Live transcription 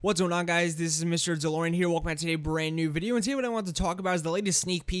What's going on, guys? This is Mr. DeLorean here. Welcome back to a brand new video. And today what I want to talk about is the latest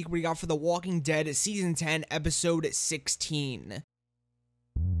sneak peek we got for The Walking Dead Season 10, Episode 16.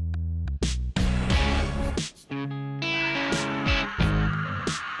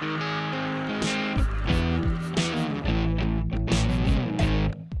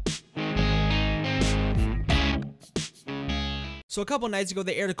 So a couple nights ago,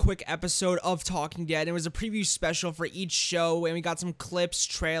 they aired a quick episode of Talking Dead. It was a preview special for each show, and we got some clips,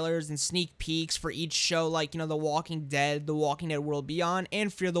 trailers, and sneak peeks for each show, like, The Walking Dead, The Walking Dead World Beyond,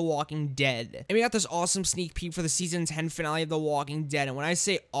 and Fear the Walking Dead. And we got this awesome sneak peek for the Season 10 finale of The Walking Dead, and when I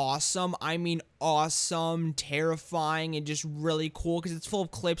say awesome, I mean awesome, terrifying, and just really cool, because it's full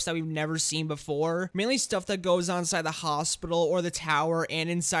of clips that we've never seen before. Mainly stuff that goes on inside the hospital, or the tower, and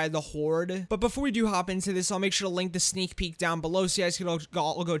inside the Horde. But before we do hop into this, I'll make sure to link the sneak peek down below, so you guys can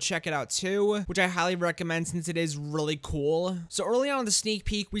all go check it out too, which I highly recommend since it is really cool. So early on in the sneak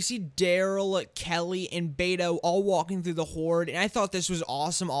peek, we see Daryl, Kelly, and Beta all walking through the Horde, and I thought this was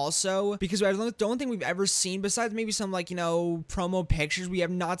awesome also, because I don't think we've ever seen, besides maybe some, promo pictures, we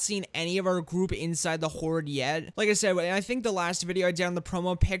have not seen any of our group inside the Horde yet. Like I said, I think the last video I did on the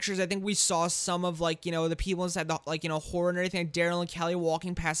promo pictures, I think we saw some of, the people inside the, Horde and everything, like Daryl and Kelly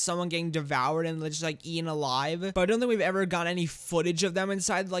walking past someone getting devoured and just, eaten alive, but I don't think we've ever gotten any footage of them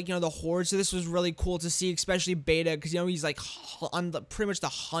inside, the Horde, so this was really cool to see, especially Beta, because, he's, on pretty much the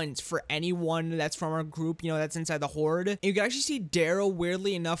hunt for anyone that's from our group, that's inside the Horde. And you can actually see Daryl,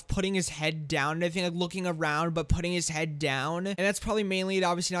 weirdly enough, putting his head down, and I think, looking around, but putting his head down, and that's probably mainly to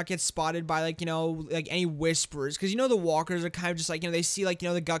obviously not get spotted by, any whispers, because, the walkers are kind of just, they see,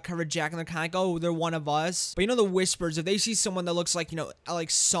 the gut covered jack, and they're kind of oh, they're one of us, but, the whispers, if they see someone that looks like,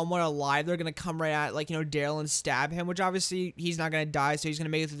 somewhat alive, they're gonna come right at, Daryl and stab him, which obviously he's not gonna die, so he's gonna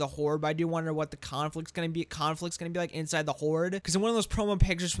make it through the Horde. But I do wonder what the conflict's gonna be like inside the Horde, because in one of those promo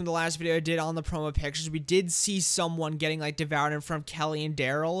pictures from the last video I did on the promo pictures, we did see someone getting devoured in front of Kelly and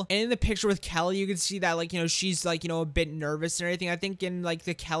Daryl. And in the picture with Kelly, you can see that she's a bit nervous and everything. I think in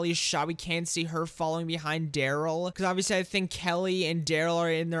the Kelly shot, we can't see her following behind Daryl, because obviously I think Kelly and Daryl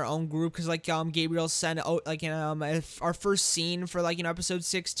are in their own group, because Gabriel said our first scene for episode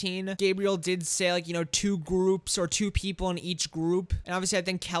 16, Gabriel did say two groups or two people in each group, and obviously I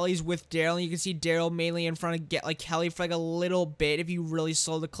think Kelly's with Daryl, and you can see Daryl mainly in front of Kelly for a little bit if you really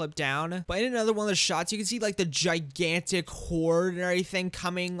slow the clip down. But in another one of the shots, you can see the gigantic Horde and everything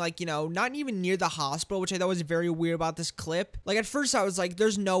coming not even near the hospital, which I thought was very weird about this clip. At first I was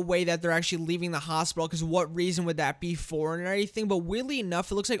there's no way that they're actually leaving the hospital, because what reason would that be for and everything. But weirdly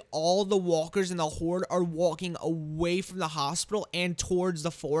enough, it looks like all the walkers in the Horde are walking away from the hospital and towards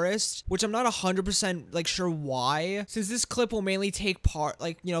the forest, which I'm not 100% sure why, since this clip will mainly take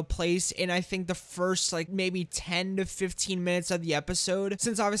place in I think the first maybe 10 to 15 minutes of the episode,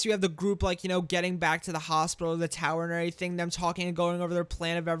 since obviously we have the group getting back to the hospital, the tower and everything, them talking and going over their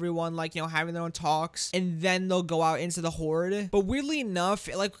plan of everyone having their own talks, and then they'll go out into the Horde. But weirdly enough,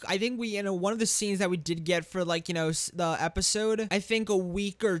 I think we one of the scenes that we did get for the episode, I think a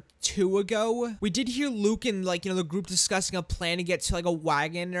week or two ago, we did hear Luke and the group discussing a plan to get to a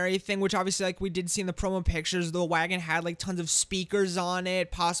wagon and everything, which obviously we did see in the promo pictures. The wagon had tons of speakers on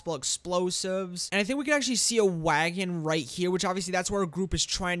it, possible explosives, and I think we could actually see a wagon right here, which obviously that's where our group is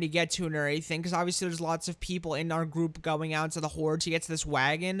trying to get to and everything, because obviously there's lots of people in our group going out to the Horde to get to this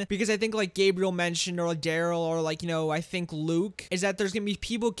wagon, because I think Gabriel mentioned, or Daryl, or I think Luke, is that there's gonna be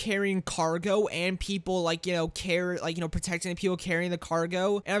people carrying cargo and people protecting the people carrying the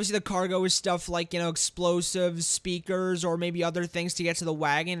cargo, and obviously the cargo is stuff explosives, speakers, or maybe other things to get to the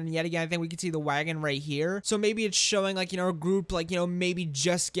wagon. And yet again, I think we can see the wagon right here, so maybe it's showing our group maybe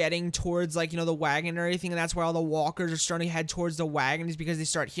just getting towards the wagon and everything, and that's why all the walkers are starting to head towards the wagon, is because they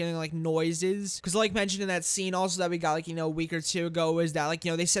start hearing noises, because mentioned in that scene also that we got a week or two ago, is that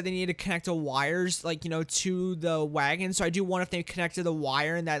they said they needed to connect the wires to the wagon. So I do wonder if they connected the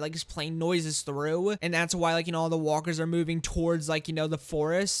wire and that is playing noises through, and that's why all the walkers are moving towards the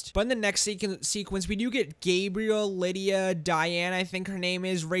forest. But in the next sequence, we do get Gabriel, Lydia, Diane, I think her name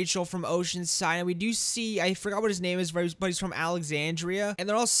is, Rachel from Oceanside, and we do see, I forgot what his name is, but he's from Alexandria, and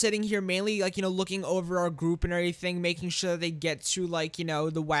they're all sitting here mainly looking over our group and everything, making sure that they get to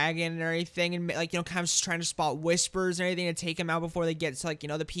the wagon and everything, and kind of just trying to spot whispers and everything to take them out before they get to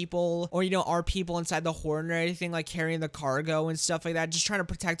the people, or our people inside the Horde and everything, carrying the cargo and stuff like that, just trying to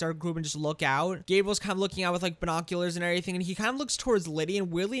protect our group group and just look out. Gabriel's kind of looking out with like binoculars and everything, and he kind of looks towards Lydia,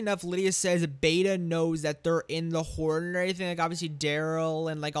 and weirdly enough, Lydia says Beta knows that they're in the Horde and everything, like obviously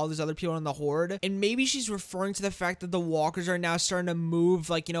Daryl and like all these other people in the Horde, and maybe she's referring to the fact that the walkers are now starting to move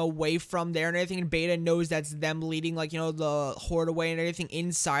like, you know, away from there and everything, and Beta knows that's them leading like, you know, the Horde away and everything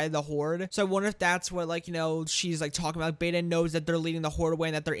inside the Horde. So I wonder if that's what, like, you know, she's like talking about. Beta knows that they're leading the Horde away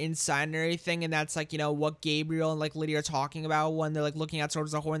and that they're inside and everything, and that's like, you know, what Gabriel and like Lydia are talking about when they're like looking out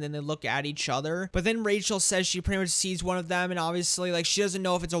towards the Horde, and then they look at each other. But then Rachel says she pretty much sees one of them, and obviously like she doesn't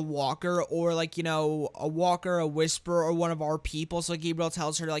know if it's a walker or like, you know, a walker, a whisper, or one of our people. So like, Gabriel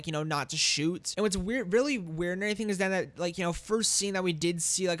tells her like, you know, not to shoot. And what's weird, really weird and everything, is that like, you know, first scene that we did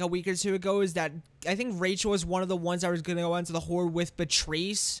see like a week or two ago is that I think Rachel was one of the ones that was gonna go into the Horde with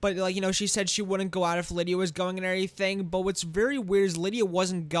Patrice, but like, you know, she said she wouldn't go out if Lydia was going and everything. But what's very weird is Lydia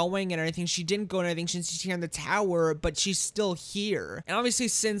wasn't going and everything. She didn't go and everything since she's here in the tower, but she's still here. And obviously,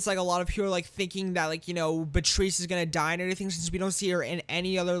 since like a lot of people are like thinking that like, you know, Patrice is gonna die and everything, since we don't see her in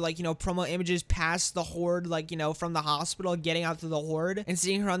any other like, you know, promo images past the Horde, like, you know, from the hospital getting out to the Horde and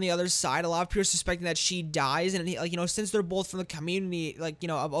seeing her on the other side, a lot of people are suspecting that she dies. And like, you know, since they're both from the community, like, you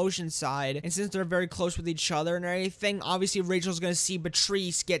know, of Oceanside, and since they're very close with each other and everything, obviously Rachel's gonna see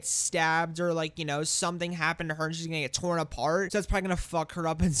Patrice get stabbed or like, you know, something happen to her and she's gonna get torn apart. So that's probably gonna fuck her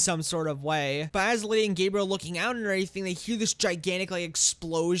up in some sort of way. But as Lydia and Gabriel looking out and everything, they hear this gigantic like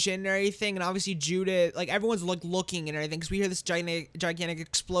explosion and everything, and obviously Judith, like everyone's like looking and everything, because we hear this gigantic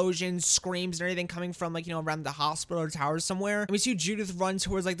explosion, screams and everything coming from like, you know, around the hospital or tower somewhere. And we see Judith run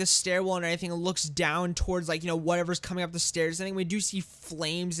towards like the stairwell and everything, and looks down towards like, you know, whatever's coming up the stairs. I think we do see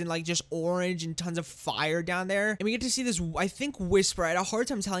flames and like just orange and tons of fire down there, and we get to see this, I think, whisper. I had a hard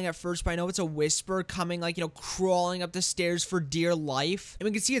time telling at first, but I know it's a whisper coming, like, you know, crawling up the stairs for dear life. And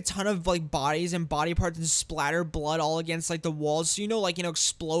we can see a ton of like bodies and body parts and splatter blood all against like the walls, so you know, like, you know,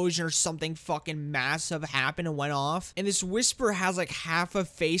 explosion or something fucking massive happened and went off. And this whisper has like half a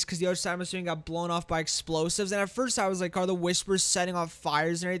face, because the other side I'm assuming got blown off by explosives. And at first I was like, are the whispers setting off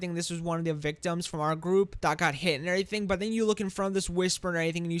fires and everything? This was one of the victims from our group that got hit and everything. But then you look in front of this whisper and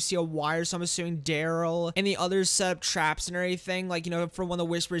everything, and you see a wire, so I'm assuming Daryl and the others set up traps and everything, like, you know, for when the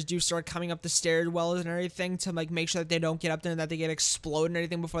whispers do start coming up the stairwells and everything, to like make sure that they don't get up there and that they get exploded and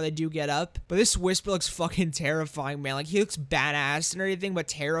everything before they do get up. But this whisper looks fucking terrifying, man. Like, he looks badass and everything, but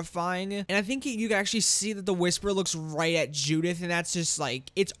terrifying. And I think you can actually see that the whisper looks right at Judith, and that's just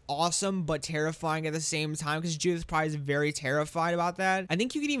like, it's awesome but terrifying at the same time, because Judith probably is very terrified about that. I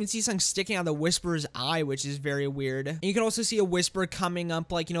think you can even see something sticking out of the whisper's eye, which is very weird. And you can also see a whisper coming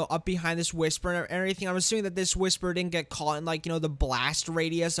up, like, you know, up behind this whisper and everything. I'm assuming that this whisper didn't get caught in like, you know, the blast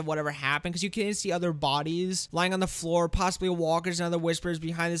radius of whatever happened, because you can see other bodies lying on the floor, possibly walkers and other whispers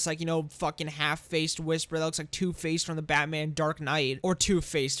behind this, like, you know, fucking half-faced whisper that looks like Two-Face from the Batman Dark Knight, or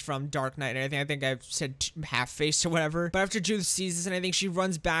Two-Faced from Dark Knight. And I think I've said half-faced or whatever. But after Judith sees this, and I think she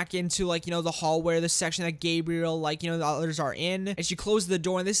runs back into like, you know, the hallway, the section that Gabriel, like, you know, the others are in, and she closes the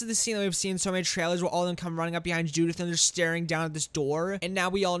door. And this is the scene that we've seen in so many trailers, where all of them come running up behind Judith and they're staring down at this door. And now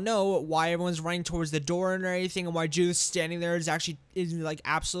we all know why everyone's running towards the door and everything, and why Judith's standing there is like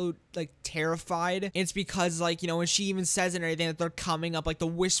absolute like terrified. And it's because, like, you know, when she even says and everything that they're coming up, like the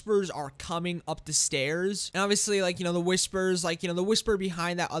whispers are coming up the stairs. And obviously, like, you know, the whispers, like, you know, the whisper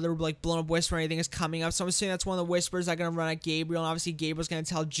behind that other like blown up whisper and everything is coming up. So I'm assuming that's one of the whispers that are gonna run at Gabriel, and obviously Gabriel's gonna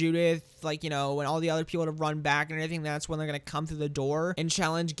tell Judith, like, you know, and all the other people to run back and everything. That's when they're gonna come through the door and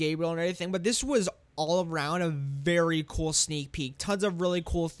challenge Gabriel and everything. But this was all around a very cool sneak peek. Tons of really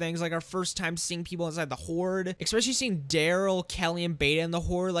cool things, like our first time seeing people inside the Horde, especially seeing Daryl, Kelly, and Beta in the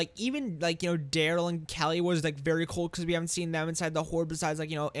Horde. Like, even like, you know, Daryl and Kelly was like very cool, because we haven't seen them inside the Horde besides like,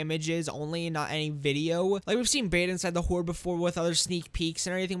 you know, images only, not any video. Like, we've seen Beta inside the Horde before with other sneak peeks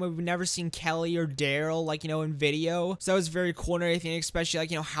and everything, but we've never seen Kelly or Daryl, like, you know, in video. So that was very cool and everything, especially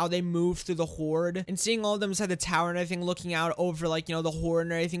like, you know, how they moved through the Horde, and seeing all of them inside the tower and everything, looking out over like, you know, the Horde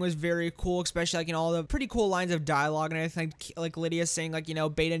and everything was very cool, especially like, you know, all the pretty cool lines of dialogue and everything, like Lydia saying, like, you know,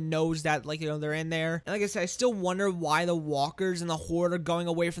 Beta knows that, like, you know, they're in there. And like I said, I still wonder why the walkers and the Horde are going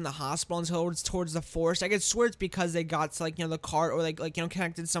away from the hospital and towards the forest. I could swear it's because they got to, like, you know, the cart, or like you know,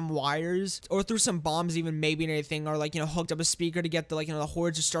 connected some wires, or through some bombs even, maybe, and anything, or like, you know, hooked up a speaker to get the, like, you know, the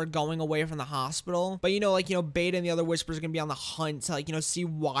Horde to start going away from the hospital. But, you know, like, you know, Beta and the other whispers are gonna be on the hunt to, like, you know, see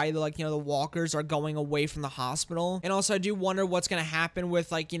why the, like, you know, the walkers are going away from the hospital. And also, I do wonder what's gonna happen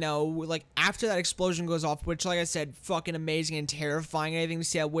with, like, you know, like, after that explosion goes off, which, like I said, fucking amazing and terrifying and everything to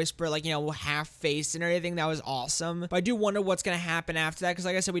see that Whisper, like, you know, half-faced and everything. That was awesome. But I do wonder what's gonna happen after that, because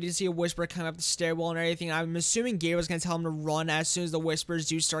like I said, we did see a Whisper coming up the stairwell and everything. I'm assuming Gabriel's gonna tell him to run as soon as the Whispers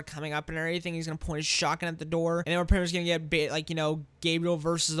do start coming up and everything. He's gonna point his shotgun at the door, and then we're pretty much gonna get like, you know, Gabriel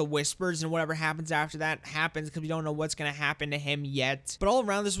versus the Whispers, and whatever happens after that happens, because we don't know what's gonna happen to him yet. But all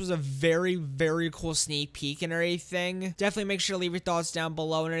around, this was a very, very cool sneak peek and everything. Definitely make sure to leave your thoughts down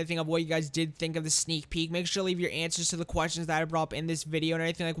below and everything of what you guys did think of the sneak peek. Make sure to leave your answers to the questions that I brought up in this video and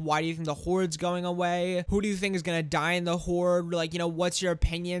everything, like, why do you think the Horde's going away? Who do you think is gonna die in the Horde? Like, you know, what's your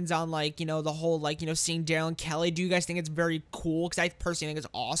opinions on, like, you know, the whole, like, you know, seeing Daryl and Kelly? Do you guys think it's very cool? Because I personally think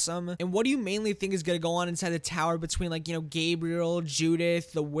it's awesome. And what do you mainly think is gonna go on inside the tower between, like, you know, Gabriel,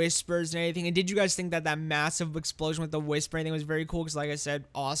 Judith, the Whispers, and everything? And did you guys think that that massive explosion with the Whisper and everything was very cool? Because, like I said,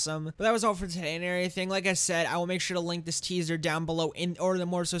 awesome. But that was all for today and everything. Like I said, I will make sure to link this teaser down below or the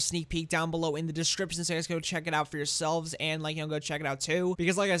more so sneak peek down below in the description, so you guys go check it out for yourselves, and, like, you know, go check it out too,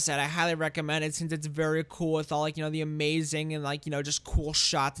 because like I said, I highly recommend it since it's very cool with all, like, you know, the amazing and, like, you know, just cool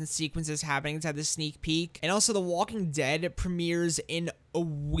shots and sequences happening inside the sneak peek. And also, The Walking Dead premieres in a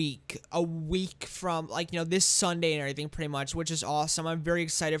week from, like, you know, this Sunday and everything, pretty much, which is awesome. I'm very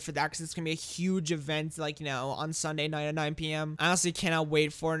excited for that, because it's gonna be a huge event, like, you know, on Sunday night at 9 p.m. I honestly cannot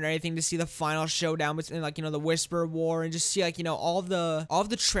wait for it and everything, to see the final showdown between, like, you know, the Whisper War, and just see, like, you know, all of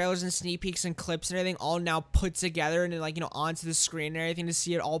the trailers and sneak peeks and clips and everything all now put together and then, like, you know, onto the screen and everything, to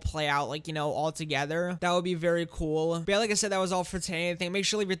see it all play out, like, you know, all together. That would be very cool. But yeah, like I said, that was all for today and everything. Make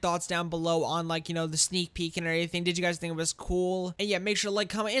sure to leave your thoughts down below on, like, you know, the sneak peek and everything. Did you guys think it was cool? And yeah, make sure to like,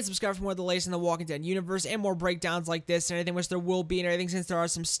 comment, and subscribe for more of the latest in the Walking Dead universe and more breakdowns like this and everything, which there will be and everything, since there are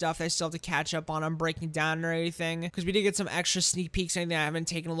some stuff that I still have to catch up on. I'm breaking down and everything, because we did get some extra sneak peeks and anything I haven't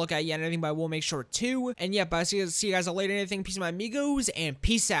taken a look at yet and everything, but I will make sure to. And yeah, but I'll see you guys all later and anything. Peace, my amigos, and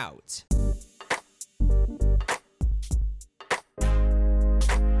peace out.